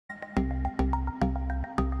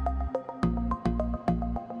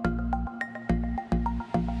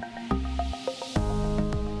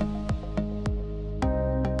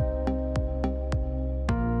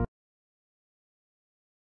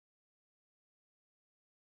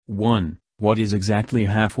1. What is exactly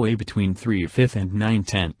halfway between 3/5 and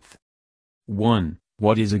 9/10? 1.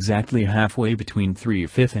 What is exactly halfway between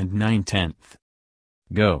 3/5 and 9/10?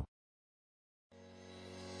 Go.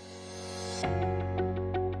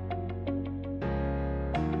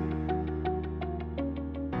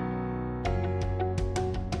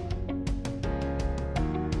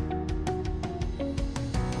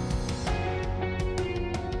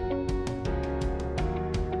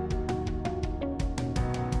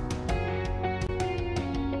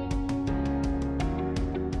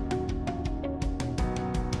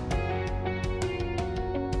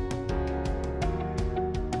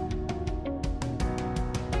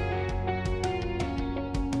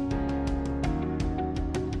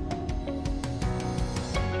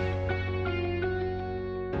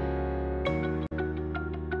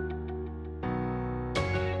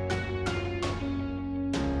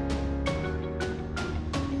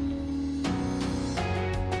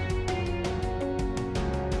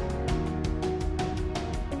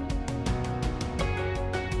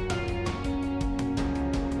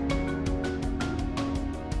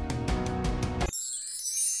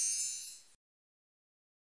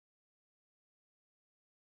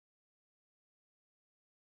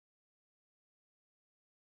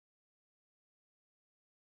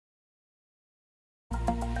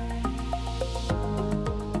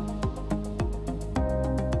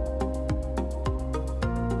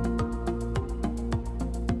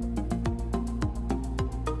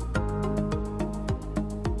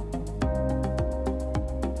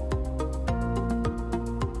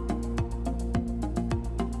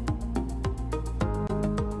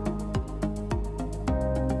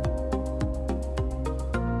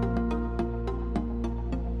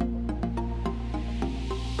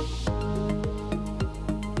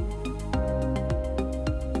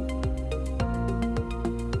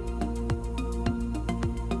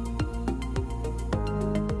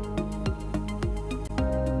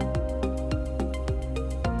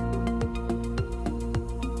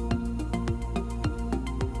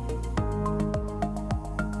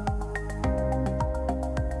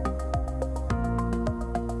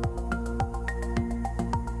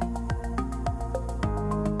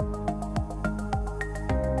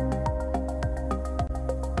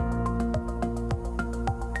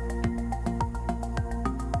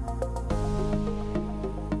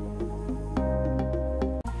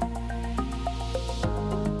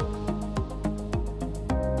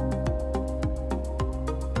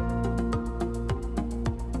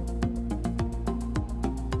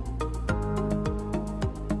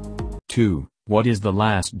 Two. What is the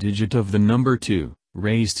last digit of the number 2,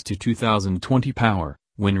 raised to 2020 power,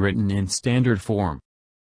 when written in standard form?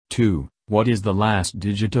 2. What is the last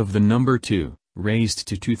digit of the number 2, raised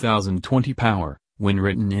to 2020 power, when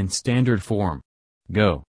written in standard form?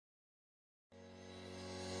 Go.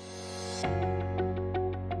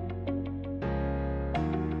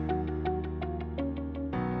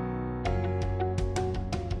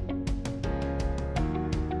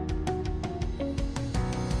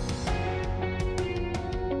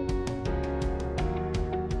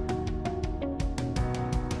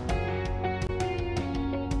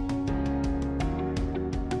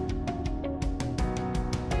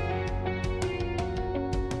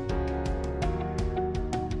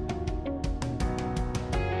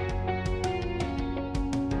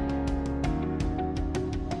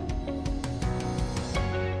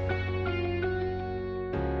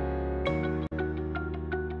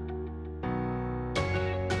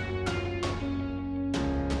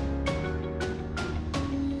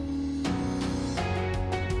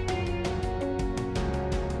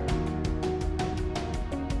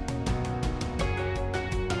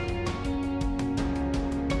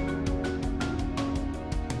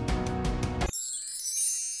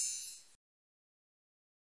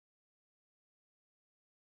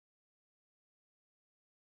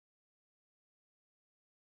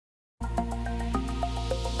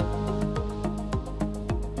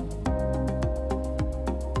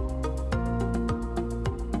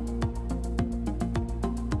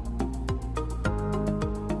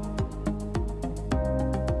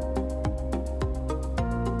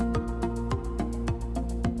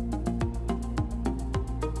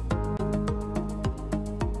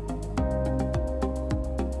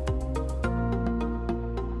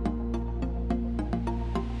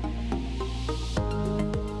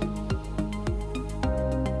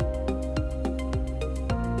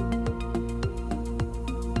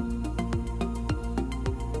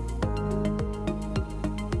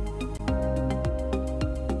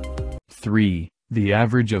 The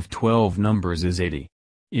average of 12 numbers is 80.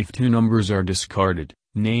 If two numbers are discarded,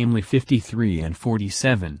 namely 53 and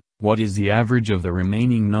 47, what is the average of the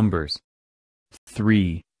remaining numbers?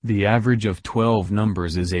 3. The average of 12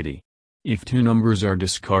 numbers is 80. If two numbers are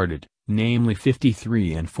discarded, namely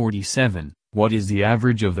 53 and 47, what is the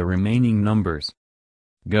average of the remaining numbers?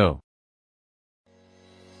 Go.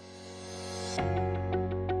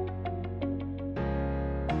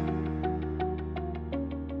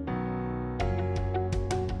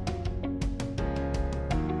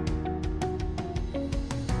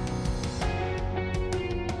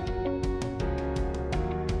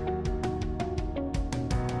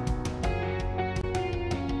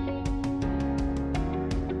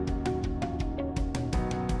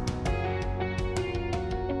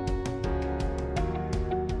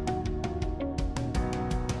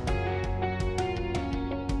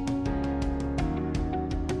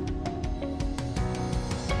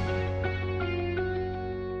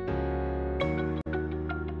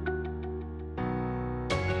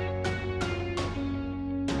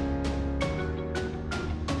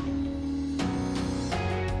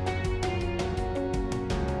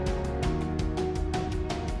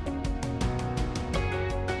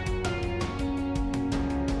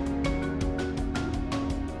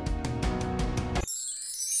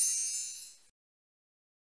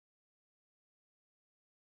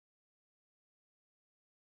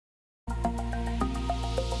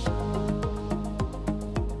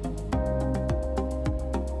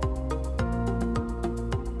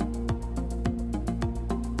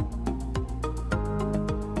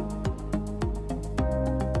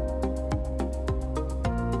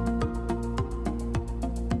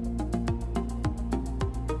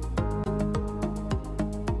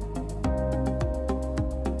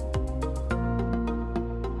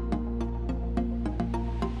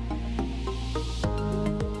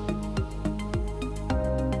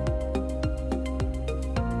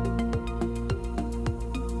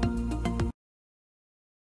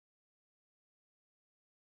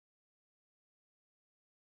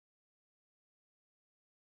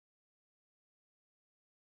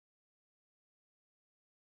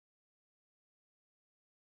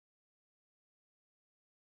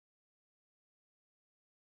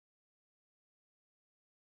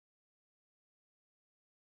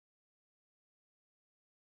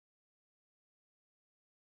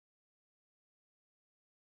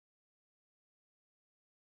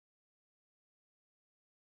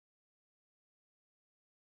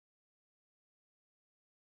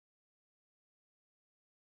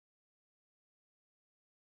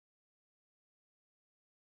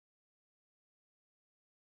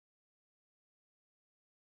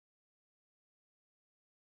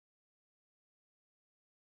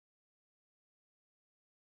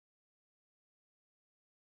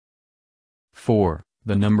 Four.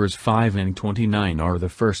 The numbers 5 and 29 are the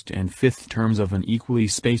first and fifth terms of an equally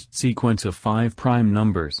spaced sequence of 5 prime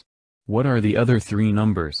numbers. What are the other three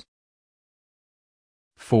numbers?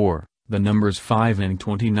 4. The numbers 5 and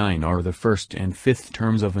 29 are the first and fifth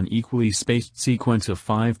terms of an equally spaced sequence of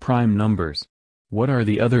 5 prime numbers. What are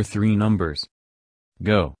the other three numbers?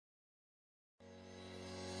 Go.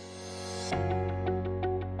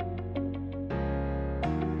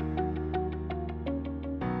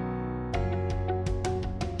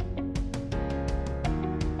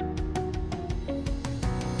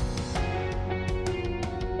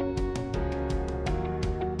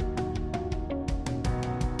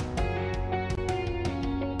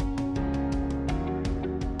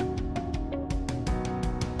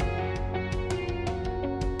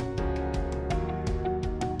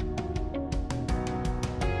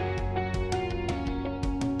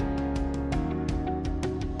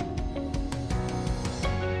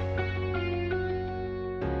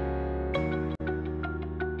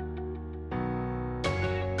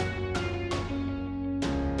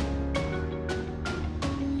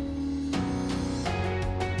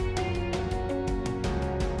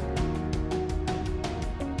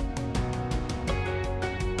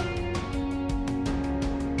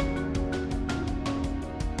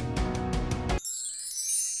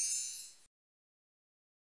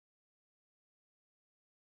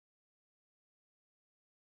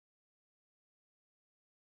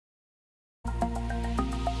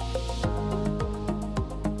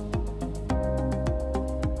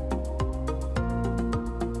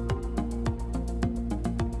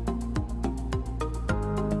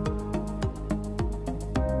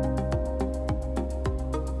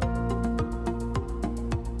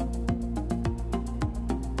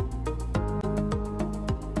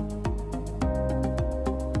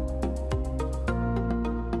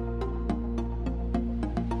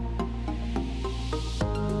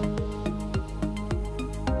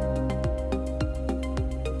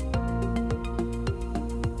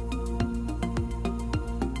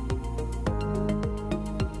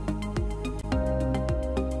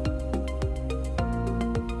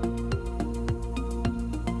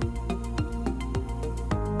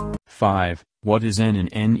 5. What is n in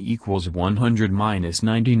n equals 100 minus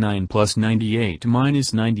 99 plus 98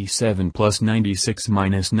 minus 97 plus 96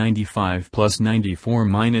 minus 95 plus 94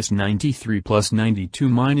 minus 93 plus 92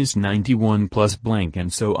 minus 91 plus blank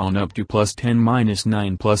and so on up to plus 10 minus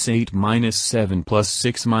 9 plus 8 minus 7 plus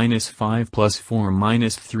 6 minus 5 plus 4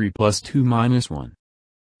 minus 3 plus 2 minus 1.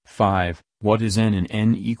 5. What is n in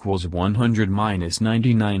n equals 100 minus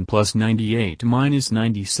 99 plus 98 minus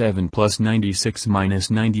 97 plus 96 minus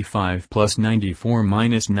 95 plus 94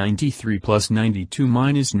 minus 93 plus 92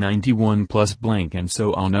 minus 91 plus blank and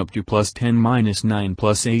so on up to plus 10 minus 9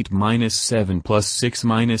 plus 8 minus 7 plus 6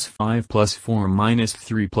 minus 5 plus 4 minus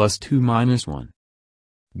 3 plus 2 minus 1.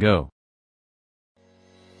 Go.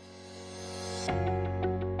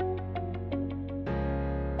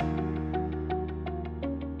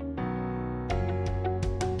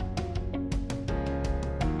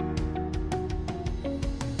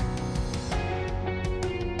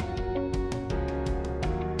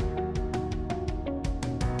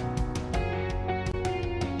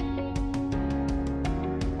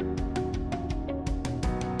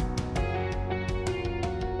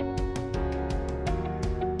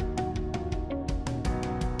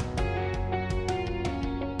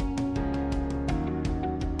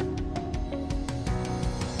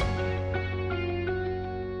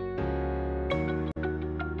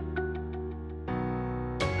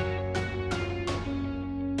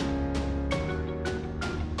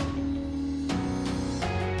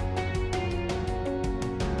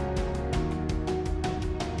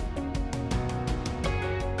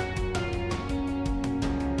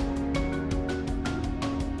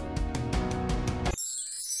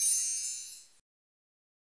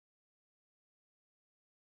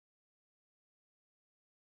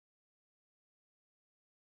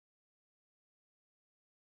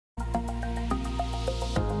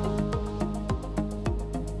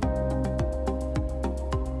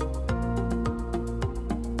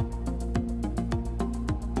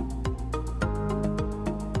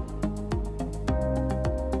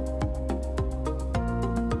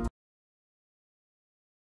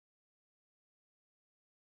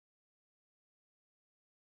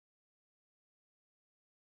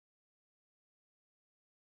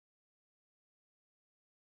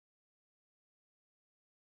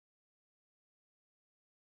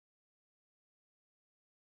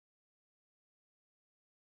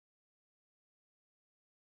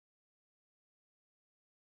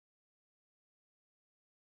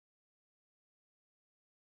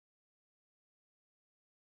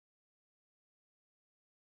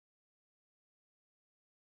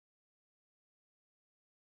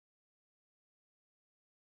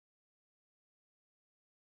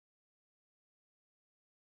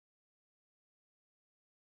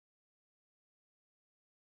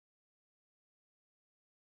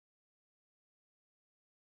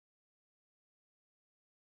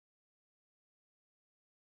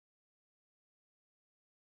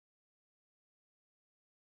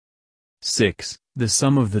 Six. The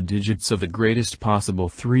sum of the digits of the greatest possible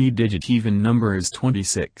three-digit even number is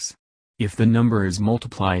 26. If the number is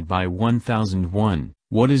multiplied by 1001,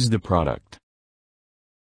 what is the product?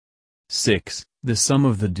 6. The sum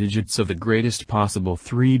of the digits of the greatest possible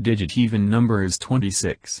three-digit even number is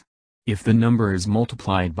 26. If the number is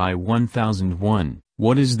multiplied by 1001,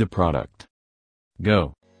 what is the product?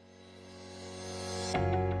 Go.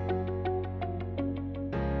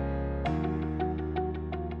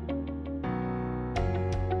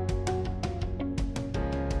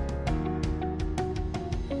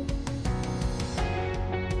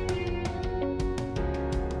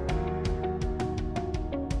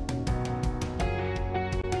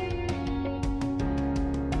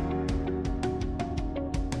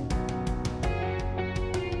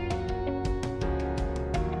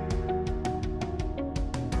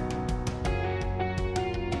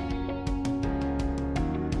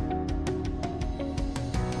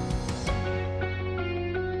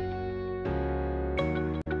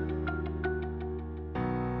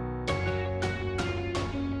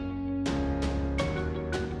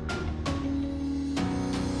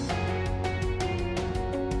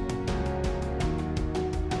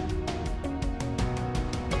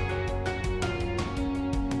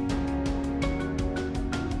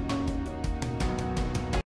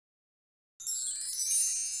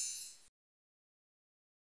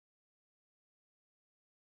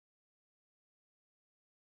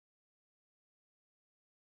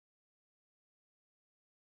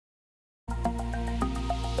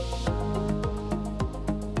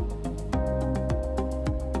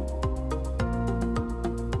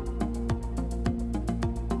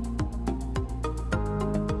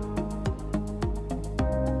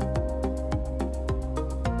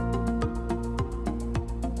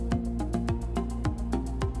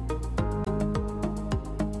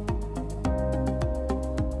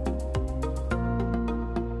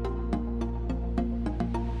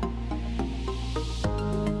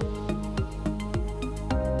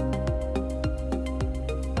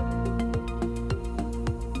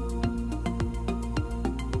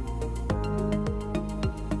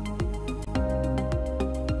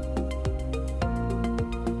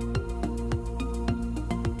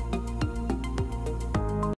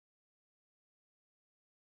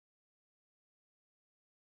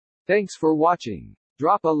 Thanks for watching.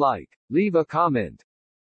 Drop a like, leave a comment,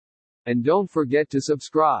 and don't forget to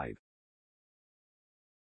subscribe.